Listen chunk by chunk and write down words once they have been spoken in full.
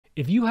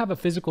If you have a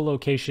physical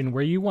location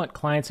where you want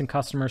clients and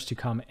customers to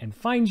come and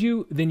find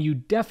you, then you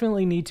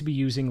definitely need to be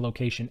using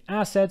location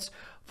assets,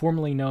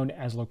 formerly known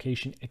as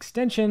location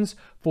extensions,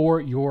 for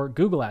your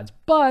Google Ads.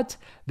 But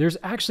there's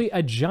actually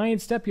a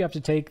giant step you have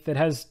to take that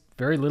has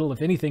very little,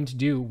 if anything, to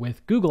do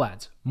with Google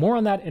Ads. More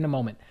on that in a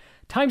moment.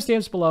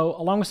 Timestamps below,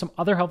 along with some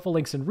other helpful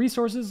links and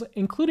resources,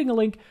 including a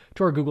link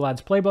to our Google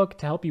Ads playbook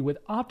to help you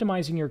with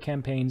optimizing your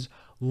campaigns,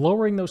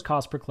 lowering those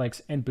costs per clicks,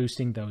 and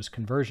boosting those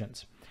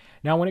conversions.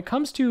 Now, when it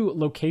comes to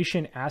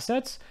location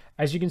assets,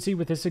 as you can see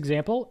with this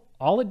example,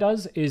 all it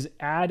does is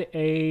add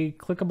a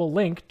clickable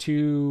link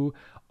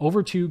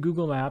over to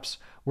Google Maps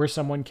where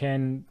someone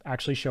can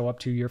actually show up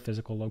to your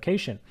physical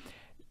location.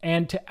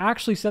 And to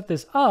actually set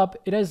this up,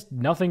 it has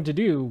nothing to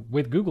do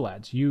with Google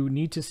Ads. You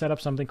need to set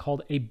up something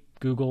called a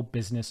Google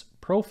Business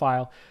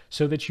Profile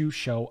so that you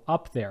show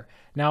up there.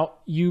 Now,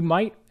 you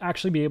might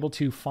actually be able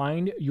to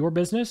find your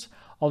business,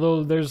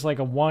 although there's like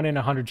a 1 in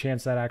 100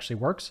 chance that actually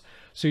works.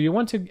 So you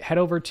want to head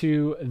over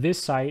to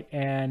this site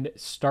and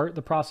start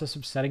the process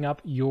of setting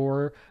up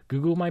your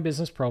Google My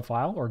Business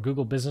Profile or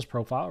Google Business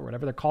Profile or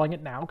whatever they're calling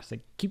it now because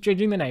they keep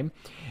changing the name.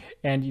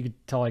 And you can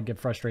tell I get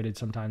frustrated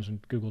sometimes when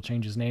Google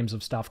changes names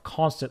of stuff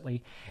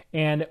constantly.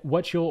 And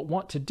what you'll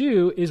want to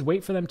do is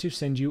wait for them to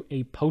send you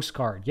a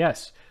postcard.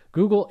 Yes,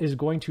 Google is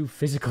going to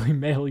physically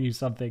mail you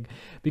something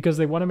because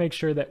they want to make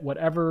sure that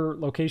whatever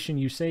location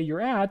you say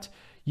you're at,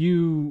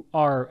 you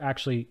are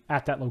actually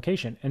at that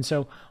location. And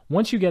so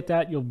once you get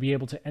that, you'll be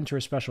able to enter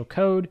a special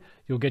code,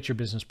 you'll get your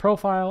business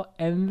profile,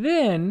 and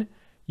then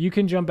you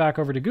can jump back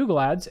over to Google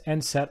Ads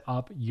and set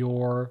up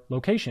your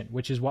location,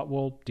 which is what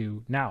we'll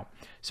do now.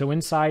 So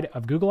inside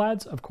of Google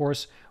Ads, of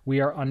course, we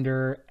are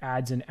under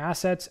Ads and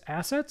Assets,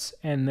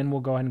 and then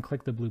we'll go ahead and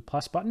click the blue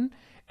plus button,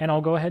 and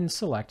I'll go ahead and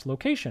select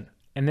Location.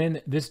 And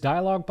then this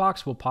dialog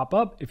box will pop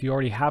up. If you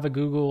already have a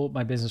Google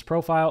My Business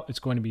Profile, it's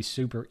going to be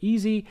super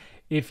easy.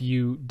 If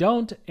you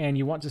don't, and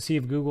you want to see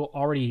if Google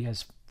already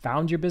has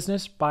found your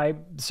business by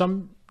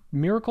some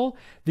miracle,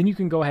 then you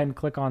can go ahead and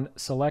click on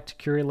Select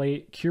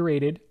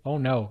Curated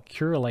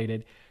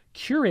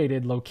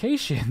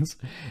Locations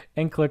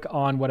and click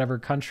on whatever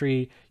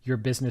country your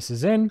business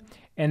is in,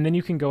 and then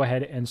you can go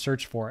ahead and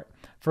search for it.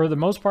 For the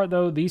most part,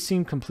 though, these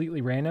seem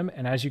completely random,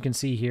 and as you can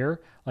see here,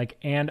 like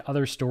And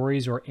Other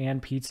Stories or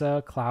And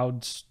Pizza,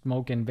 Cloud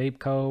Smoke and Vape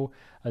Co.,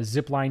 a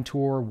Zipline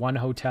Tour, One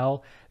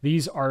Hotel,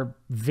 these are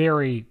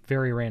very,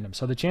 very random.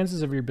 So the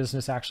chances of your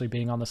business actually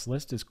being on this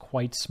list is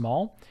quite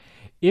small.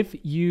 If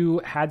you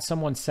had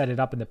someone set it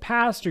up in the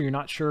past or you're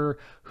not sure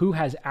who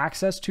has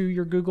access to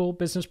your Google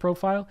Business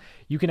Profile,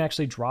 you can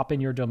actually drop in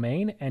your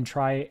domain and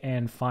try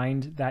and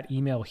find that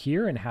email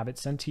here and have it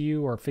sent to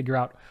you or figure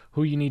out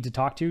who you need to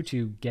talk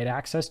to get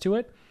access to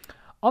it.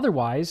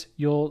 Otherwise,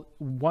 you'll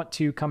want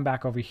to come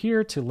back over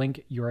here to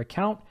link your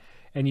account,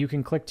 and you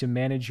can click to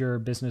manage your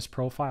business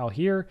profile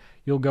here.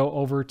 You'll go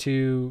over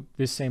to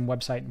this same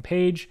website and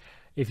page.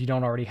 If you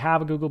don't already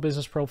have a Google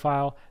Business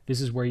Profile,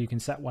 this is where you can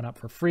set one up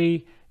for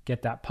free.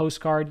 Get that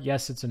postcard.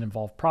 Yes, it's an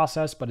involved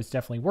process, but it's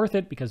definitely worth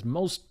it because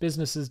most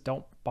businesses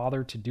don't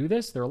bother to do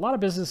this. There are a lot of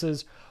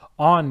businesses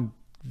on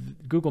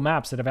Google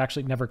Maps that have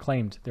actually never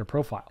claimed their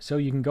profile. So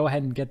you can go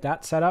ahead and get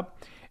that set up.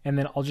 And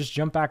then I'll just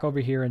jump back over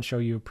here and show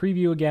you a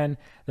preview again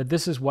that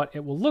this is what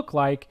it will look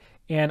like.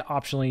 And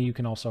optionally, you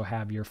can also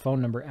have your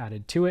phone number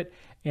added to it.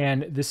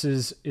 And this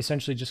is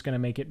essentially just going to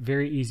make it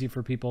very easy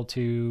for people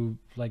to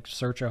like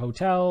search a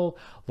hotel,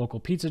 local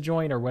pizza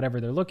joint, or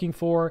whatever they're looking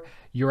for.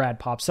 Your ad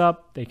pops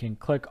up, they can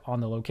click on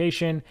the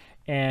location,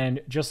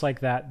 and just like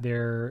that,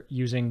 they're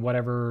using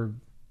whatever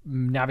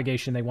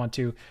navigation they want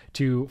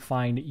to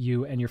find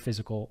you and your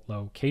physical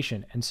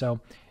location. And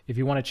so if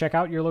you want to check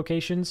out your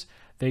locations,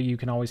 you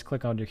can always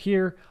click under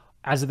here.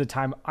 As of the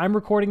time I'm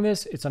recording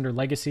this, it's under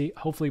Legacy.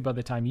 Hopefully by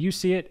the time you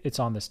see it, it's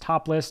on this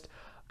top list.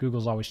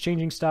 Google's always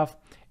changing stuff,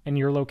 and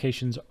your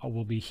locations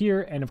will be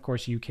here. And of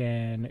course, you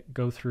can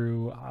go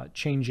through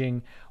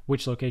changing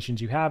which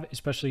locations you have,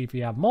 especially if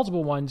you have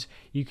multiple ones.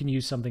 You can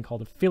use something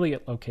called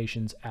affiliate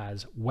locations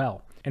as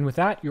well. And with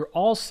that, you're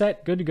all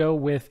set, good to go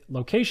with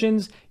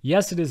locations.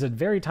 Yes, it is a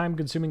very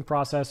time-consuming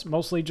process,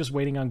 mostly just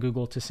waiting on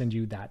Google to send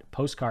you that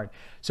postcard.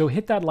 So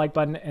hit that like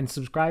button and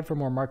subscribe for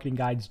more marketing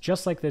guides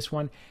just like this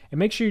one. And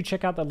make sure you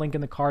check out that link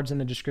in the cards in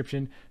the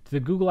description to the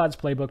Google Ads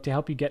playbook to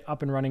help you get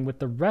up and running with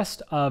the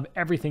rest of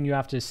everything you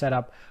have to set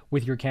up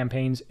with your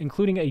campaigns,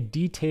 including a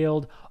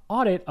detailed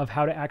audit of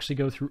how to actually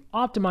go through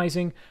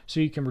optimizing so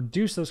you can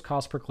reduce those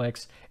costs per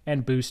clicks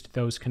and boost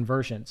those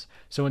conversions.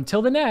 So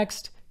until the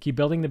next, keep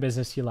building the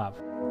business you love.